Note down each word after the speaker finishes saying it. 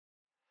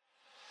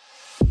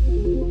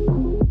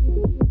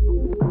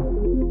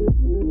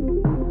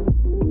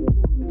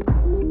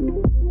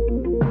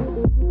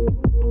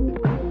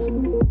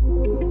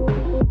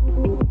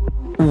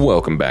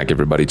Welcome back,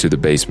 everybody, to the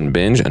Basement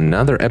Binge.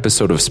 Another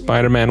episode of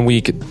Spider-Man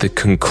Week, the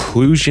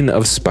conclusion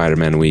of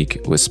Spider-Man Week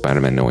with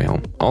Spider-Man No Way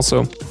Home.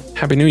 Also,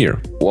 Happy New Year.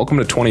 Welcome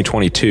to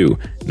 2022.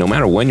 No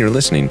matter when you're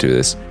listening to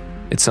this,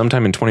 it's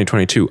sometime in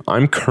 2022.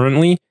 I'm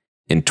currently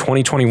in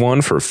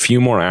 2021 for a few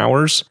more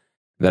hours.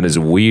 That is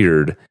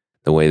weird,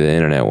 the way the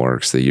internet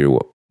works, that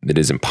it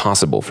is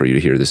impossible for you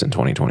to hear this in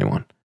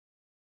 2021.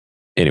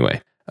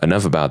 Anyway,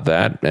 enough about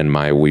that and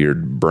my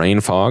weird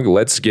brain fog.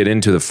 Let's get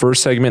into the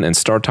first segment and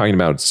start talking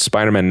about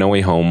Spider-Man No Way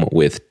Home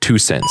with 2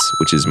 cents,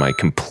 which is my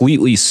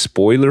completely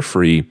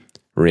spoiler-free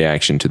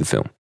reaction to the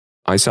film.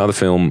 I saw the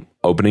film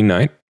opening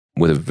night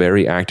with a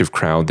very active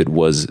crowd that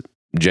was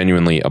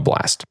genuinely a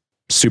blast.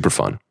 Super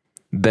fun.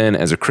 Then,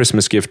 as a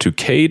Christmas gift to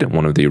Cade,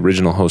 one of the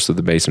original hosts of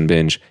the Basement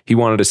Binge, he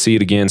wanted to see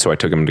it again, so I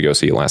took him to go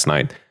see it last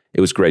night.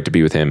 It was great to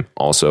be with him.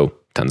 Also,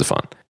 tons of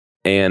fun.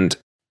 And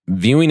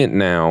viewing it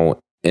now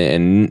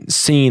and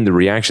seeing the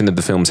reaction that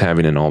the film's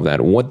having and all of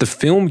that, what the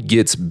film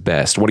gets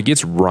best, what it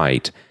gets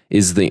right,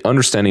 is the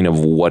understanding of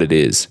what it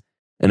is,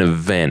 an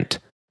event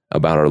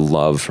about our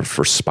love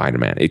for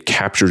Spider-Man. It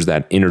captures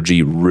that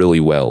energy really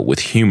well with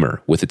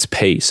humor, with its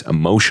pace,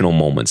 emotional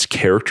moments,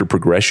 character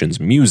progressions,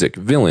 music,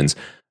 villains,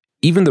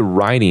 even the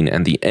writing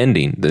and the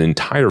ending. The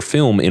entire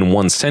film, in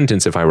one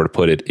sentence, if I were to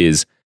put it,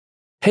 is,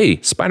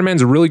 hey,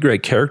 Spider-Man's a really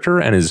great character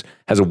and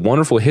has a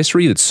wonderful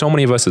history that so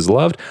many of us has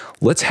loved.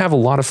 Let's have a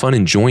lot of fun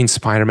enjoying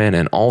Spider-Man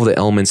and all the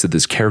elements that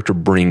this character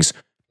brings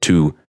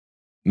to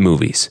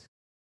movies.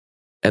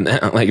 And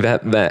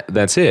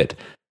that's it.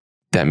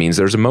 That means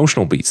there's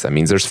emotional beats. That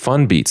means there's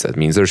fun beats. That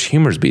means there's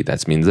humorous beats.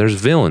 That means there's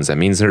villains. That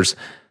means there's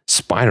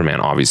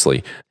Spider-Man,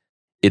 obviously.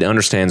 It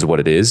understands what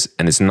it is,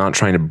 and it's not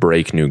trying to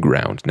break new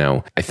ground.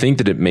 Now, I think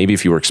that maybe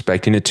if you were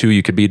expecting it to,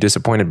 you could be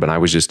disappointed, but I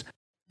was just...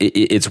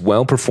 It's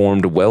well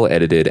performed, well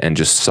edited, and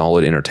just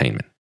solid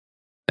entertainment.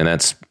 And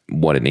that's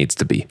what it needs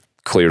to be.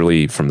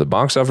 Clearly, from the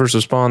box office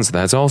response,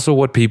 that's also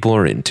what people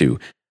are into.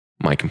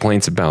 My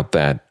complaints about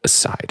that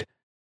aside.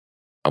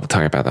 I'll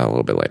talk about that a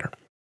little bit later.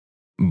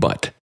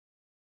 But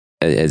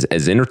as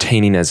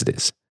entertaining as it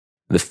is,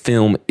 the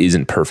film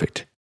isn't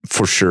perfect.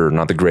 For sure,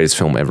 not the greatest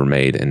film ever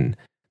made, and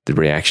the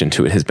reaction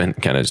to it has been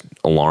kind of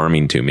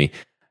alarming to me.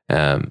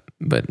 But,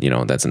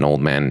 that's an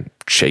old man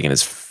shaking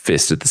his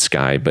fist at the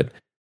sky, but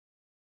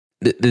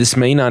this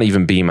may not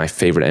even be my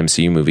favorite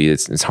MCU movie.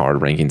 It's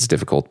hard, ranking's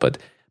difficult, but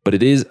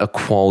it is a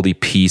quality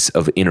piece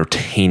of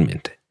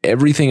entertainment.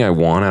 Everything I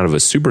want out of a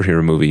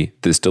superhero movie,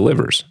 this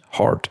delivers.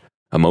 Heart,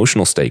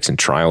 emotional stakes, and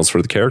trials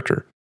for the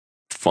character.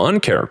 Fun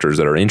characters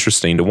that are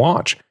interesting to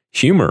watch.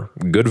 Humor,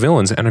 good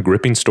villains, and a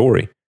gripping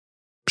story.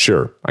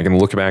 Sure, I can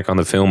look back on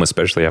the film,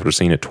 especially after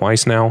seeing it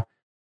twice now.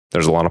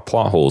 There's a lot of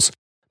plot holes.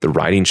 The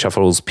writing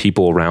shuffles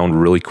people around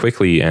really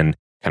quickly and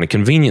kind of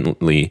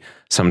conveniently,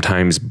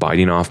 sometimes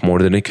biting off more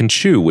than it can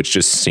chew, which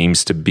just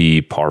seems to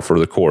be par for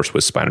the course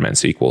with Spider-Man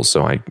sequels.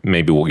 So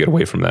maybe we'll get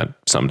away from that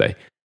someday.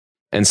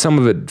 And some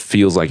of it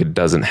feels like it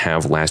doesn't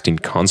have lasting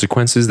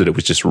consequences, that it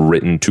was just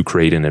written to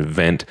create an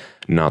event,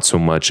 not so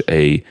much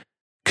a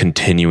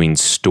continuing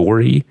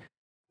story,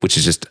 which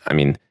is just,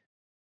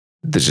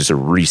 there's just a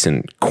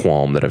recent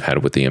qualm that I've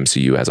had with the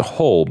MCU as a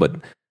whole. But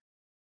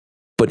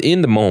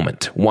in the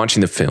moment,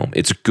 watching the film,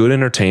 it's good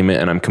entertainment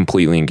and I'm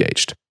completely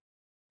engaged.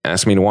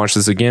 Ask me to watch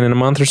this again in a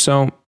month or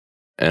so,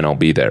 and I'll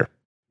be there.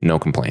 No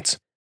complaints.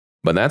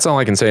 But that's all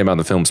I can say about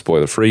the film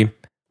spoiler-free.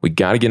 We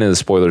got to get into the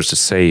spoilers to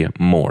say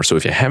more. So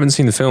if you haven't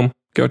seen the film,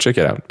 go check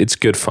it out. It's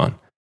good fun.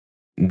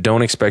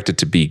 Don't expect it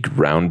to be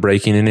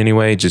groundbreaking in any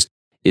way. Just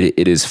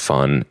it is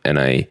fun.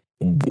 And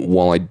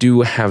while I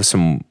do have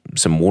some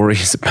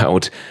worries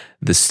about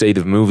the state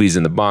of movies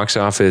in the box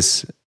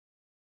office,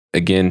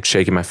 again,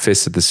 shaking my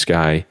fist at the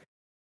sky,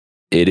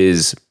 it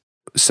is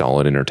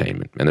solid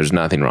entertainment. And there's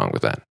nothing wrong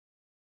with that.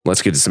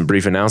 Let's get to some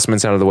brief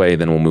announcements out of the way,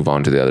 then we'll move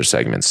on to the other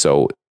segments.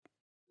 So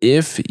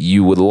if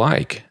you would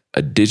like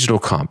a digital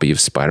copy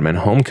of Spider-Man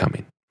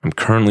Homecoming, I'm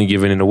currently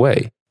giving it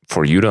away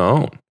for you to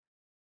own.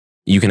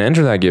 You can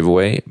enter that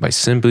giveaway by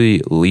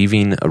simply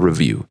leaving a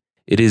review.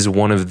 It is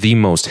one of the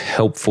most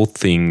helpful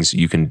things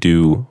you can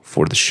do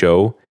for the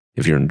show.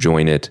 If you're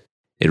enjoying it,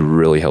 it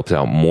really helps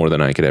out more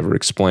than I could ever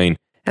explain.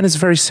 And it's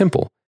very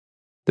simple.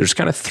 There's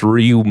kind of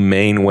 3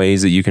 main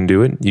ways that you can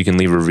do it. You can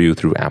leave a review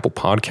through Apple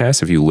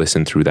Podcasts if you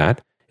listen through that.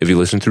 If you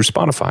listen through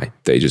Spotify,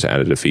 they just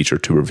added a feature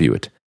to review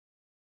it.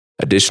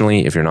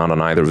 Additionally, if you're not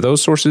on either of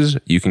those sources,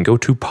 you can go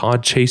to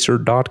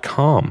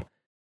podchaser.com.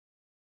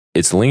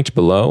 It's linked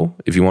below.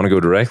 If you want to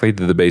go directly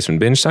to the Basement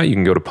Binge site, you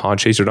can go to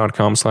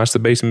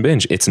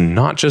podchaser.com/thebasementbinge. It's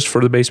not just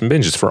for the Basement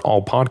Binge, it's for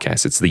all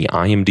podcasts. It's the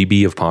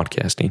IMDb of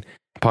podcasting.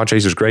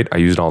 Podchaser is great. I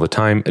use it all the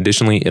time.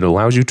 Additionally, it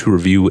allows you to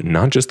review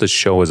not just the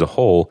show as a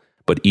whole,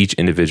 but each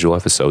individual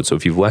episode. So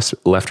if you've left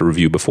a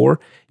review before,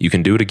 you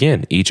can do it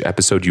again. Each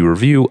episode you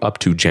review up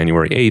to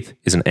January 8th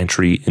is an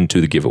entry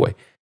into the giveaway.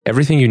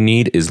 Everything you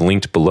need is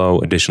linked below.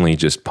 Additionally,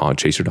 just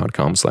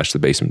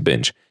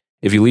podchaser.com/thebasementbinge.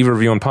 If you leave a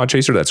review on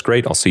Podchaser, that's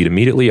great. I'll see it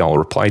immediately. I'll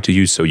reply to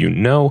you so you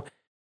know.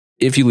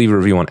 If you leave a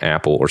review on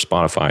Apple or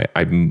Spotify,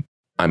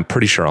 I'm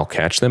pretty sure I'll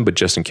catch them, but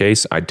just in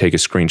case, I'd take a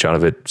screenshot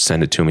of it,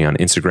 send it to me on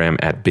Instagram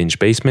at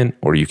bingebasement,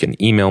 or you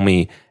can email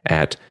me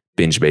at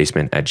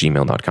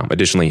bingebasement@gmail.com.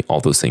 Additionally, all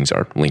those things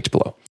are linked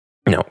below.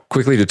 Now,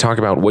 quickly to talk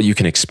about what you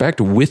can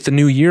expect with the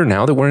new year,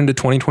 now that we're into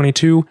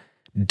 2022,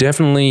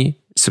 definitely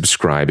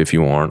subscribe if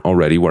you aren't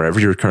already, wherever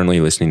you're currently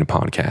listening to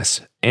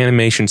podcasts.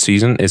 Animation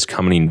season is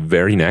coming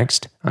very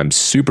next. I'm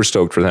super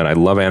stoked for that. I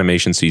love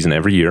animation season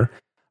every year.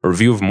 A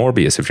review of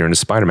Morbius, if you're into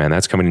Spider-Man,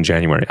 that's coming in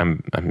January.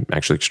 I'm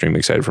actually extremely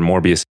excited for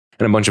Morbius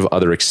and a bunch of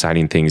other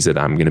exciting things that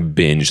I'm going to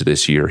binge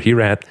this year here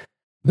at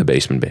The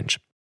Basement Binge.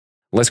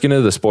 Let's get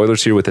into the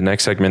spoilers here with the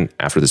next segment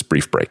after this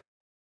brief break.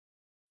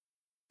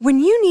 When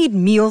you need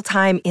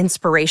mealtime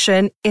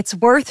inspiration, it's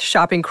worth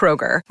shopping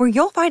Kroger, where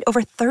you'll find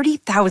over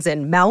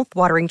 30,000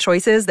 mouth-watering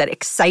choices that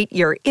excite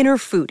your inner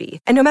foodie.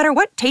 And no matter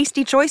what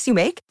tasty choice you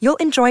make, you'll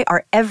enjoy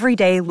our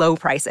everyday low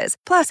prices,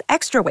 plus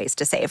extra ways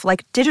to save,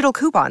 like digital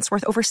coupons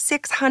worth over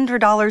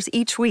 $600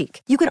 each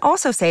week. You can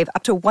also save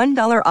up to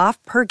 $1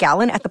 off per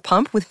gallon at the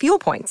pump with fuel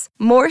points.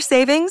 More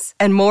savings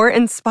and more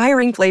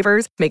inspiring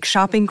flavors make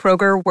shopping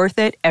Kroger worth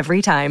it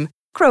every time.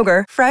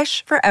 Kroger,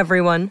 fresh for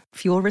everyone.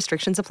 Fuel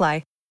restrictions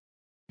apply.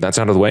 That's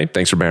out of the way.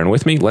 Thanks for bearing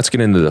with me. Let's get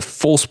into the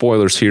full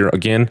spoilers here.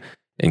 Again,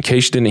 in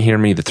case you didn't hear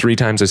me the 3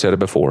 times I said it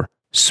before,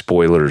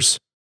 spoilers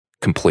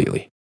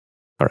completely.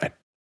 All right.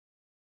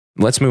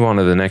 Let's move on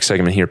to the next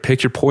segment here.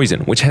 Pick your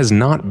poison, which has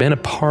not been a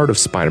part of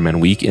Spider-Man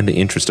Week in the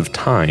interest of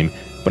time,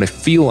 but I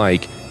feel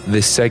like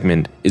this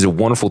segment is a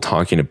wonderful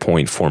talking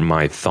point for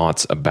my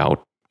thoughts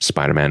about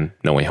Spider-Man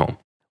No Way Home.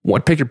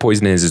 What Pick Your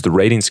Poison is the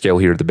rating scale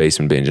here at the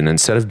Basement Binge, and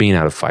instead of being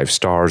out of 5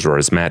 stars, or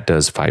as Matt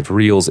does, 5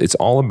 reels, it's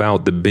all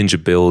about the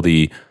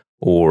bingeability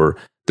or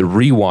the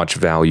rewatch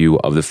value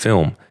of the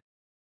film.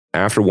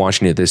 After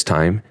watching it this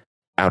time,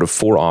 out of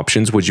 4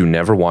 options, would you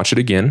never watch it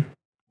again?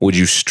 Would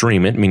you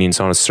stream it, meaning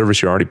it's on a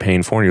service you're already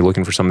paying for and you're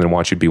looking for something to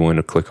watch, you'd be willing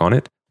to click on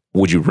it?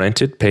 Would you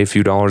rent it, pay a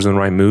few dollars in the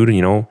right mood,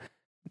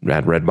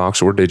 at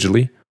Redbox or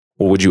digitally?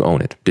 Or would you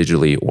own it,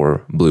 digitally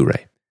or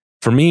Blu-ray?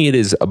 For me, it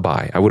is a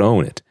buy. I would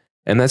own it.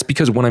 And that's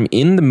because when I'm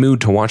in the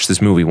mood to watch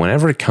this movie,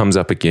 whenever it comes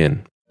up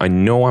again, I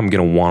know I'm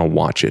going to want to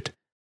watch it.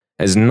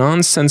 As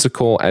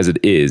nonsensical as it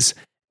is,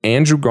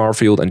 Andrew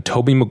Garfield and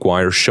Tobey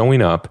Maguire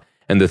showing up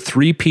and the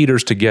 3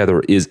 Peters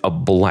together is a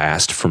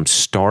blast from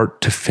start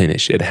to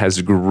finish. It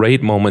has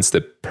great moments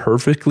that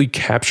perfectly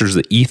captures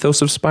the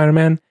ethos of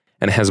Spider-Man,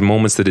 and it has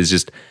moments that is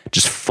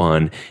just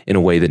fun in a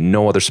way that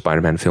no other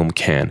Spider-Man film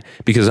can,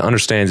 because it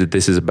understands that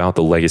this is about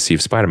the legacy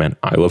of Spider-Man.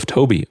 I love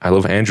Tobey, I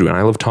love Andrew, and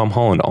I love Tom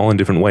Holland, all in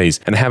different ways.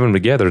 And having them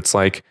together, it's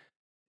like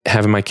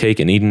having my cake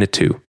and eating it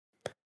too.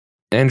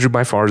 Andrew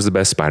by far is the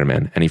best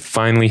Spider-Man, and he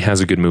finally has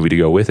a good movie to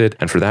go with it,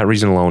 and for that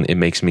reason alone, it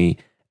makes me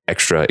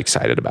extra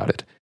excited about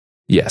it.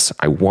 Yes,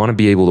 I want to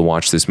be able to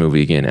watch this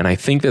movie again, and I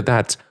think that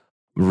that's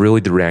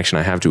really the reaction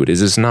I have to it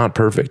is it's not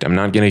perfect. I'm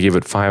not going to give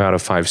it 5 out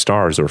of 5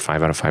 stars or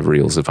 5 out of 5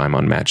 reels if I'm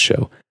on Matt's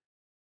show.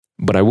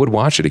 But I would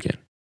watch it again.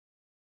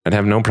 I'd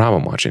have no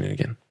problem watching it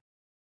again.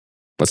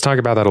 Let's talk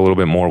about that a little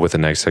bit more with the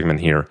next segment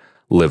here,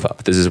 Live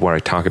Up. This is where I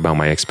talk about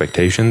my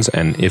expectations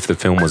and if the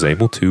film was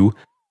able to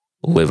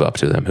live up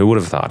to them. Who would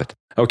have thought it?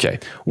 Okay,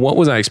 what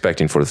was I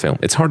expecting for the film?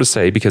 It's hard to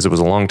say because it was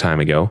a long time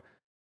ago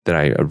that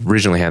I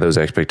originally had those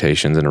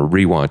expectations, and a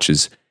rewatch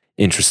is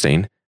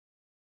interesting.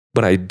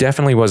 But I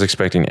definitely was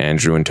expecting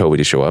Andrew and Tobey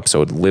to show up,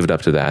 so it lived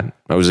up to that.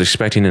 I was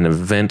expecting an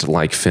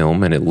event-like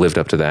film, and it lived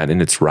up to that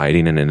in its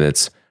writing and in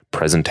its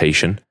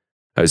presentation.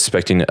 I was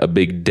expecting a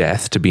big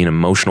death to be an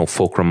emotional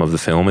fulcrum of the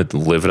film. It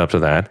lived up to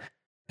that.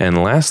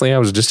 And lastly, I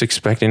was just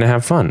expecting to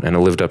have fun, and it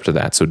lived up to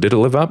that. So did it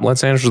live up?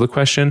 Let's answer the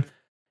question.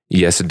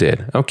 Yes, it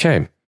did.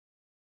 Okay.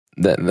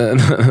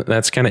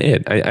 That's kind of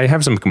it. I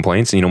have some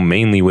complaints,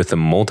 mainly with the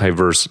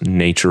multiverse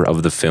nature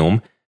of the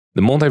film.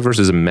 The multiverse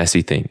is a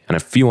messy thing, and I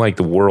feel like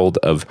the world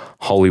of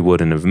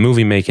Hollywood and of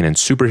movie making and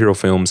superhero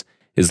films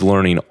is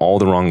learning all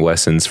the wrong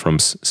lessons from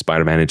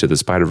Spider-Man Into the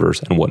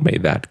Spider-Verse and what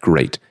made that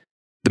great.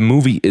 The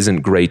movie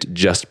isn't great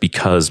just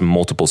because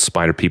multiple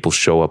spider people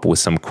show up with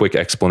some quick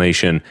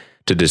explanation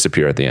to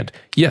disappear at the end.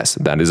 Yes,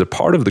 that is a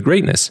part of the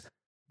greatness,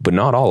 but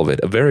not all of it.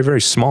 A very,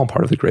 very small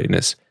part of the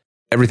greatness.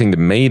 Everything that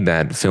made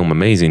that film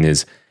amazing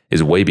is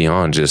way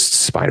beyond just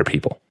spider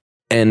people.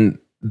 And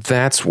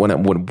that's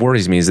what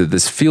worries me, is that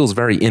this feels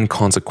very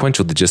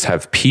inconsequential to just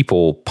have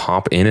people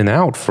pop in and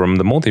out from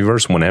the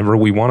multiverse whenever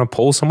we want to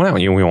pull someone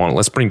out.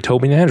 Let's bring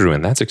Tobey and Andrew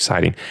in. That's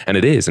exciting. And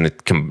it is. And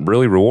it's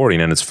really rewarding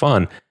and it's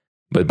fun.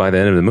 But by the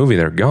end of the movie,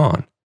 they're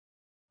gone.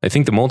 I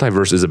think the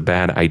multiverse is a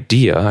bad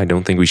idea. I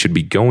don't think we should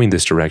be going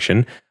this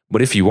direction.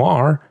 But if you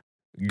are,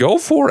 go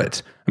for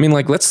it. I mean,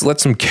 let's let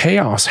some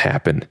chaos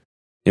happen.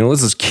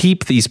 Let's just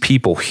keep these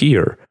people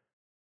here.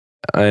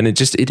 And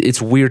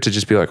it's weird to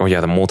just be like, oh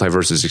yeah, the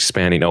multiverse is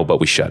expanding. Oh,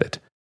 but we shut it.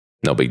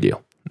 No big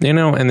deal.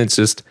 And it's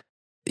just,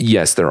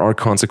 yes, there are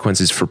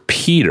consequences for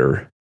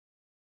Peter,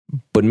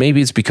 but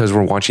maybe it's because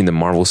we're watching the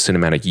Marvel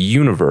Cinematic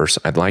Universe.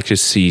 I'd like to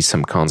see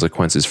some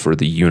consequences for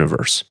the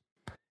universe.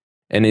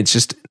 And I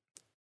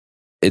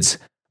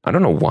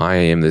don't know why I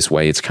am this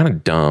way. It's kind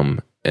of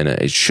dumb. and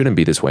it shouldn't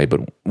be this way, but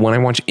when I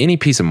watch any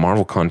piece of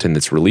Marvel content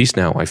that's released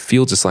now, I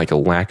feel just like a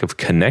lack of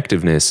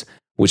connectiveness,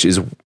 which is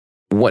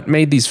what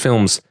made these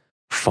films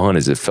fun.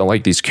 Is it felt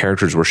like these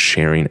characters were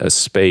sharing a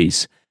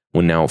space,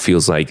 when now it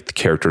feels like the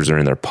characters are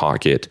in their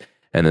pocket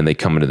and then they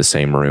come into the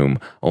same room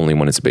only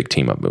when it's a big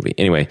team up movie.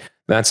 Anyway,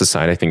 that's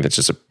aside. I think that's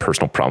just a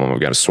personal problem I've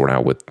got to sort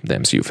out with the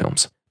MCU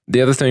films.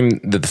 The other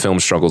thing that the film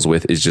struggles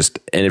with is just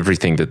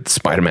everything that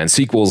Spider-Man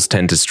sequels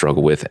tend to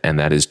struggle with, and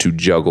that is to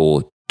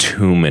juggle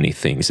too many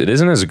things. It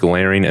isn't as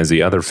glaring as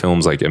the other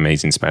films like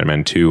Amazing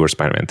Spider-Man 2 or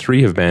Spider-Man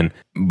 3 have been,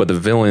 but the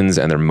villains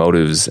and their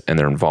motives and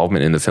their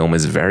involvement in the film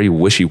is very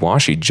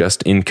wishy-washy,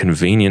 just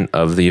inconvenient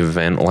of the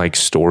event-like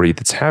story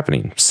that's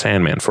happening.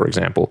 Sandman, for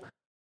example.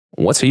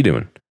 What's he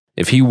doing?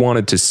 If he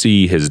wanted to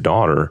see his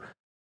daughter,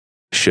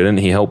 shouldn't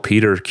he help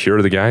Peter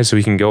cure the guy so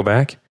he can go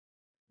back?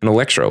 And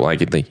Electro,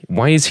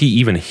 why is he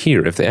even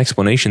here? If the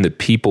explanation that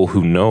people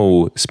who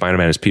know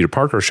Spider-Man as Peter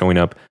Parker are showing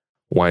up,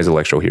 why is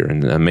Electro here?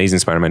 In Amazing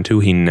Spider-Man 2,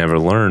 he never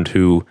learned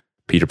who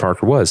Peter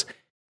Parker was.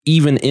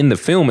 Even in the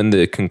film, in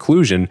the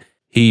conclusion,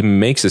 he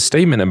makes a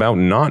statement about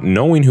not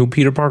knowing who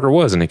Peter Parker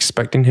was and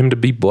expecting him to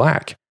be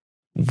black.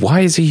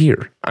 Why is he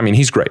here? I mean,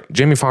 he's great.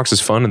 Jamie Foxx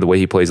is fun, and the way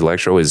he plays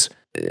Electro is...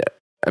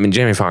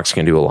 Jamie Foxx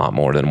can do a lot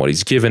more than what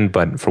he's given,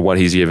 but for what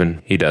he's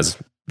given, he does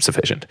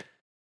sufficient.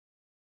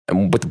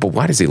 But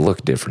why does he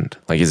look different?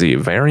 Is he a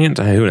variant?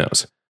 Who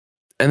knows?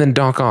 And then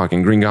Doc Ock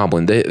and Green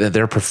Goblin,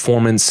 their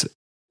performance...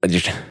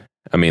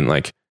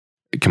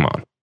 come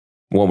on.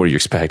 What were you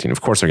expecting?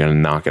 Of course they're going to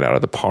knock it out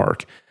of the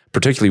park.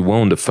 Particularly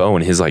Willem Dafoe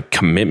and his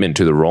commitment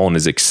to the role and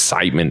his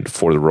excitement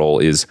for the role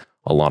is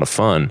a lot of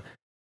fun.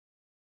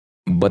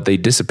 But they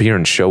disappear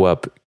and show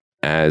up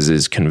as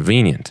is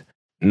convenient.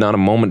 Not a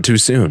moment too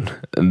soon.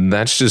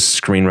 That's just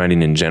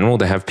screenwriting in general,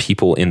 to have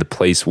people in the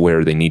place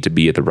where they need to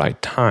be at the right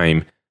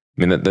time.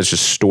 That's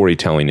just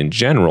storytelling in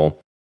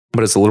general,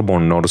 but it's a little more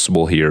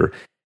noticeable here.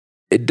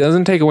 It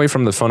doesn't take away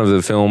from the fun of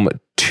the film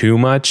too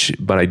much,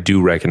 but I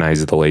do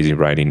recognize the lazy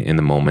writing in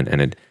the moment,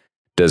 and it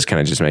does kind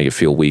of just make it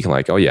feel weak.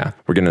 Oh yeah,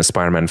 we're getting a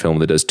Spider-Man film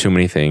that does too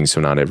many things, so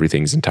not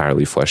everything's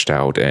entirely fleshed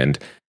out, and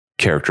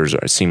characters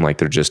seem like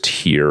they're just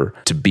here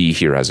to be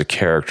here as a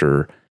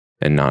character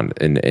and not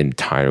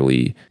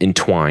entirely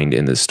entwined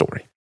in this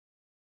story.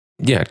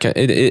 Yeah,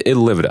 it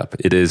live it up.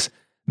 It is,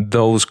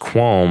 those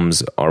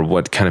qualms are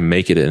what kind of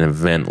make it an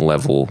event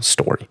level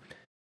story.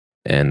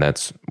 And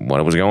that's what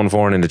I was going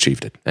for, and it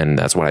achieved it. And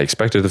that's what I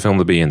expected the film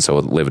to be, and so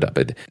it lived up.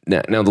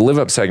 Now, the live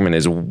up segment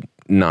is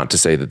not to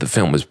say that the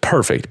film is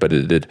perfect, but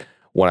it did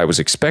what I was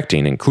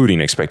expecting,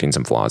 including expecting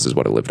some flaws, is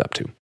what it lived up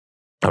to.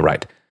 All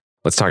right,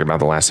 let's talk about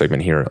the last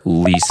segment here,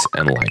 least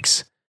and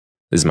likes.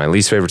 This is my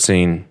least favorite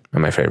scene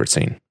and my favorite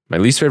scene. My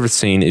least favorite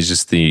scene is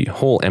just the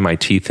whole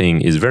MIT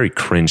thing is very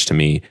cringe to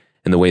me,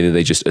 in the way that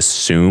they just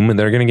assume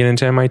they're going to get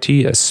into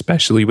MIT,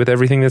 especially with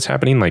everything that's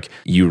happening.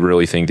 You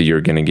really think that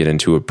you're going to get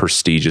into a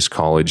prestigious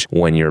college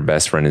when your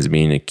best friend is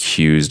being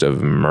accused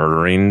of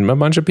murdering a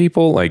bunch of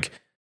people?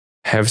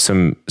 Have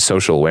some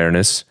social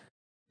awareness.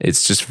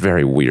 It's just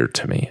very weird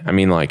to me.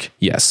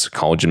 Yes,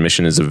 college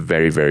admission is a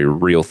very, very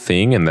real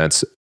thing, and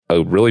that's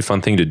a really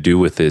fun thing to do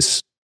with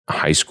this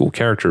high school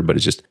character, but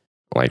it's just,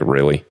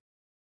 really?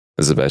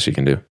 This is the best you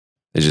can do.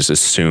 Is just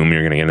assume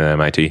you're going to get into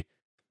MIT.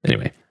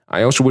 Anyway,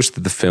 I also wish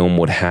that the film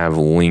would have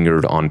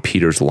lingered on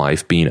Peter's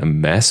life being a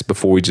mess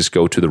before we just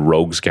go to the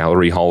Rogues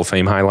Gallery Hall of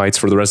Fame highlights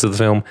for the rest of the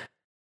film.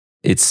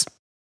 It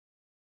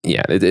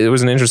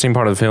was an interesting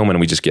part of the film,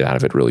 and we just get out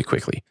of it really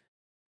quickly.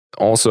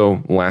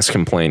 Also, last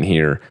complaint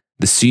here,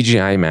 the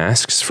CGI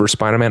masks for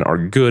Spider-Man are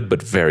good,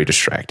 but very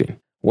distracting.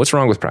 What's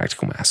wrong with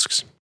practical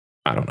masks?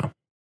 I don't know.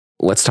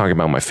 Let's talk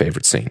about my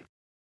favorite scene.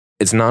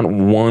 It's not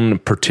one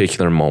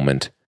particular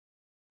moment,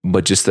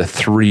 but just the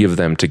three of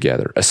them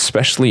together,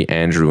 especially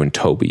Andrew and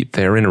Toby.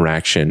 Their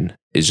interaction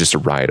is just a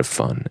riot of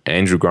fun.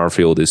 Andrew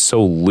Garfield is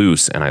so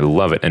loose, and I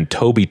love it. And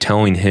Toby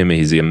telling him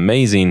he's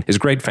amazing is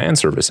great fan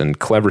service and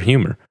clever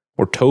humor.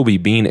 Or Toby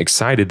being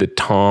excited that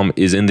Tom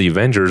is in the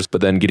Avengers, but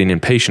then getting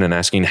impatient and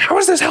asking, how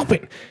is this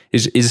helping?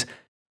 Is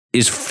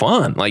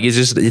fun.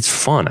 It's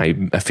fun.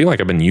 I feel like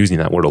I've been using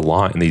that word a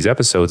lot in these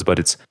episodes, but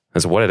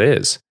that's what it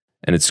is.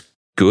 And it's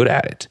good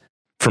at it.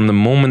 From the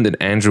moment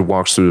that Andrew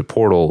walks through the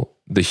portal,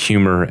 the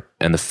humor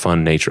and the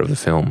fun nature of the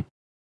film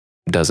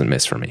doesn't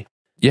miss for me.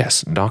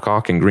 Yes, Doc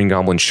Ock and Green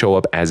Goblin show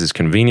up as is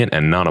convenient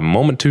and not a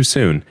moment too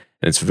soon,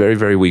 and it's very,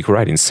 very weak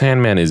writing.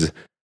 Sandman is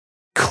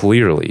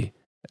clearly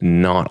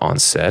not on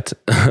set.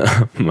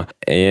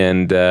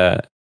 And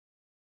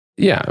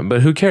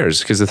but who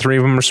cares? Because the three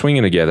of them are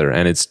swinging together,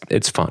 and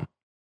it's fun.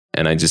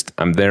 And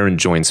I'm there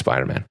enjoying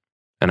Spider-Man,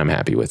 and I'm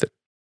happy with it.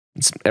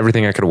 It's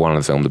everything I could have wanted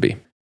the film to be.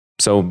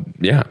 So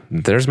yeah,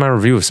 there's my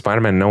review of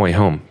Spider-Man No Way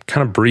Home.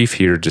 Kind of brief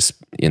here, just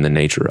in the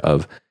nature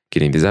of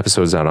getting these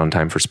episodes out on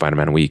time for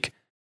Spider-Man Week.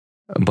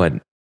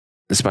 But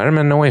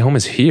Spider-Man No Way Home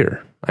is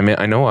here.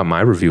 I know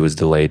my review is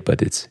delayed,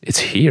 but it's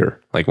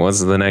here. What's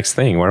the next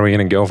thing? Where are we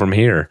going to go from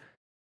here?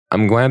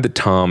 I'm glad that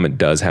Tom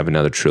does have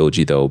another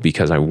trilogy, though,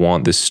 because I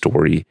want this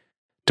story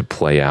to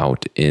play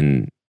out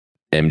in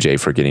MJ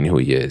forgetting who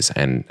he is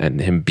and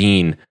him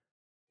being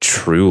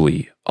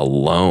truly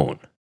alone.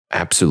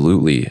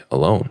 Absolutely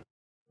alone.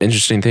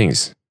 Interesting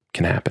things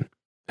can happen.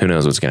 Who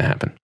knows what's going to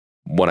happen?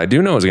 What I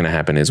do know is going to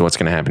happen is what's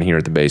going to happen here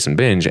at the Base and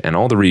Binge and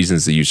all the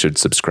reasons that you should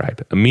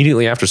subscribe.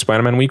 Immediately after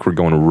Spider-Man week, we're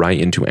going right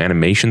into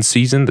animation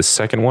season, the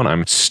second one.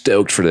 I'm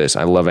stoked for this.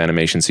 I love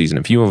animation season.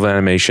 If you love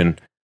animation,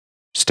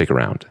 stick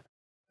around.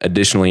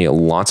 Additionally,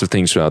 lots of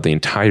things throughout the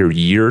entire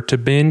year to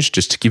binge,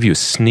 just to give you a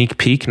sneak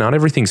peek. Not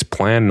everything's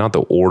planned, not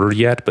the order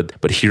yet, but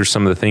here's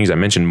some of the things. I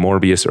mentioned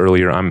Morbius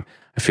earlier. I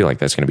feel like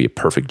that's going to be a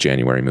perfect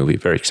January movie.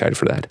 Very excited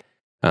for that.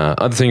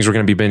 Other things we're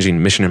going to be binging: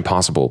 Mission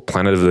Impossible,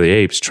 Planet of the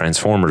Apes,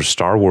 Transformers,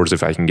 Star Wars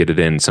if I can get it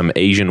in, some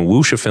Asian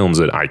wuxia films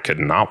that I could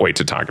not wait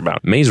to talk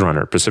about, Maze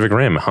Runner, Pacific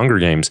Rim, Hunger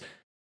Games.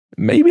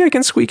 Maybe I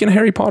can squeak in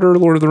Harry Potter or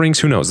Lord of the Rings.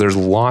 Who knows? There's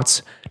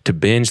lots to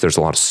binge. There's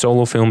a lot of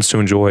solo films to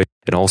enjoy.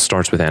 It all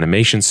starts with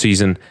animation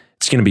season.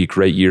 It's going to be a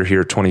great year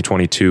here in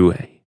 2022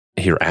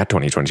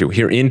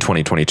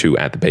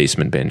 at the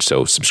Basement Binge.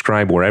 So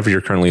subscribe wherever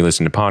you're currently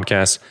listening to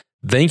podcasts.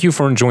 Thank you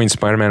for enjoying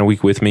Spider-Man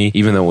week with me,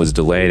 even though it was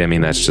delayed. I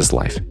mean, that's just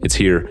life. It's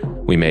here.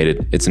 We made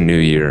it. It's a new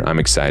year. I'm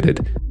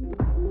excited.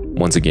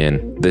 Once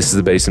again, this is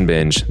the Basement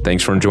Binge.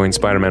 Thanks for enjoying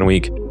Spider-Man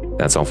week.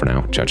 That's all for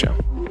now. Ciao, ciao.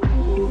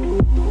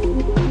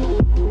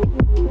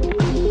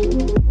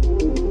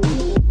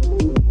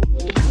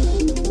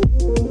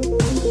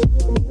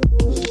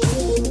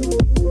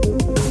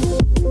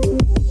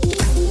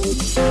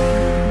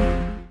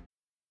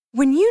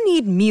 When you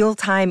need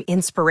mealtime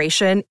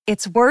inspiration,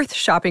 it's worth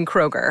shopping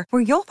Kroger,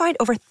 where you'll find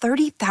over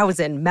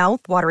 30,000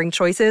 mouth-watering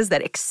choices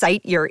that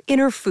excite your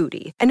inner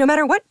foodie. And no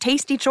matter what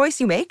tasty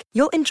choice you make,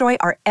 you'll enjoy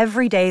our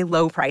everyday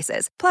low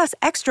prices, plus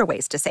extra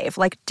ways to save,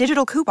 like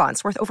digital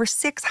coupons worth over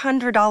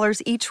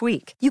 $600 each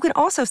week. You can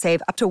also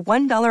save up to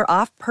 $1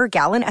 off per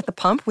gallon at the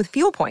pump with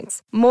fuel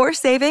points. More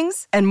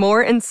savings and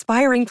more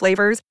inspiring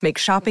flavors make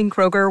shopping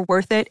Kroger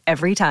worth it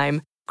every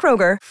time.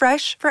 Kroger,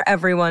 fresh for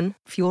everyone.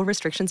 Fuel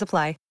restrictions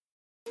apply.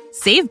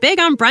 Save big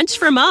on brunch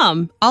for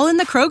mom, all in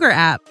the Kroger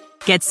app.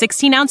 Get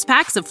 16-ounce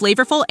packs of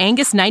flavorful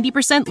Angus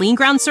 90% lean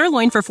ground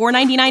sirloin for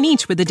 $4.99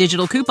 each with a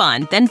digital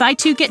coupon. Then buy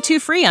 2, get 2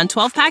 free on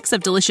 12 packs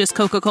of delicious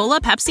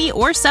Coca-Cola, Pepsi,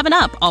 or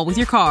 7-Up, all with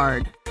your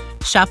card.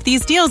 Shop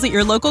these deals at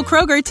your local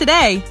Kroger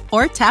today,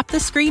 or tap the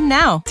screen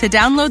now to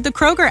download the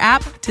Kroger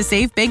app to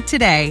save big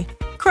today.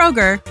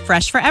 Kroger,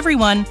 fresh for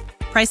everyone.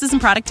 Prices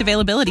and product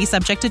availability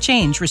subject to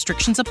change.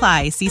 Restrictions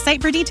apply. See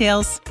site for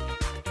details.